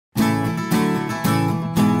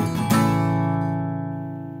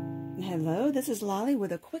Hello, this is Lolly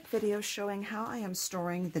with a quick video showing how I am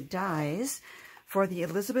storing the dies for the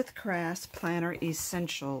Elizabeth Crafts Planner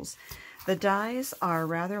Essentials. The dies are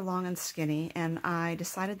rather long and skinny, and I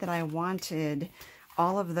decided that I wanted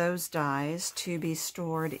all of those dies to be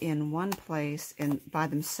stored in one place by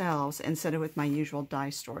themselves instead of with my usual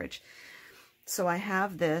die storage. So I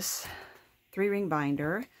have this 3-ring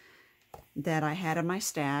binder that I had in my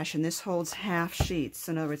stash, and this holds half sheets.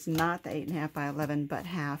 So in other words, not the 8.5 by 11, but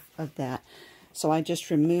half of that. So I just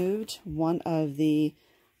removed one of the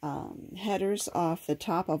headers off the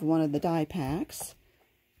top of one of the die packs,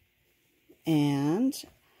 and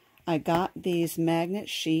I got these magnet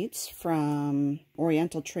sheets from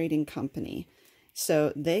Oriental Trading Company.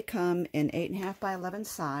 So they come in 8.5 by 11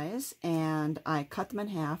 size, and I cut them in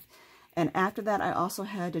half. And after that, I also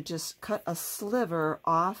had to just cut a sliver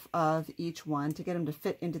off of each one to get them to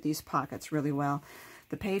fit into these pockets really well.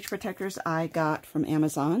 The page protectors I got from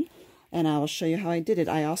Amazon, and I will show you how I did it.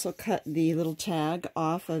 I also cut the little tag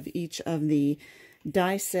off of each of the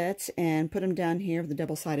die sets and put them down here with the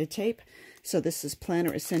double-sided tape. So this is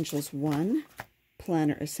Planner Essentials 1,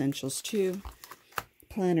 Planner Essentials 2,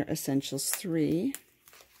 Planner Essentials 3,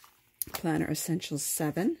 Planner Essentials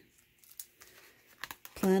 7,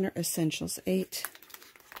 Planner Essentials 8,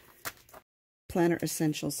 Planner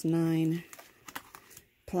Essentials 9,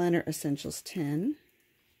 Planner Essentials 10,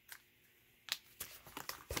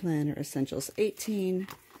 Planner Essentials 18,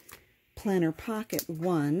 Planner Pocket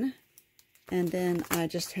 1, and then I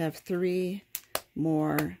just have 3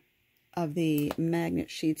 more of the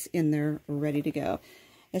magnet sheets in there ready to go.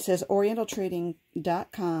 It says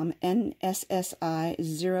orientaltrading.com NSSI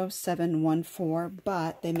 0714,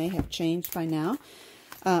 but they may have changed by now.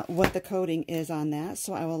 What the coding is on that,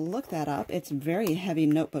 so I will look that up. It's a very heavy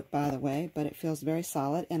notebook, by the way, but it feels very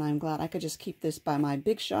solid, and I'm glad I could just keep this by my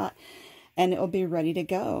Big Shot, and it will be ready to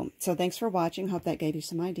go. So thanks for watching. Hope that gave you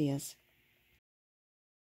some ideas.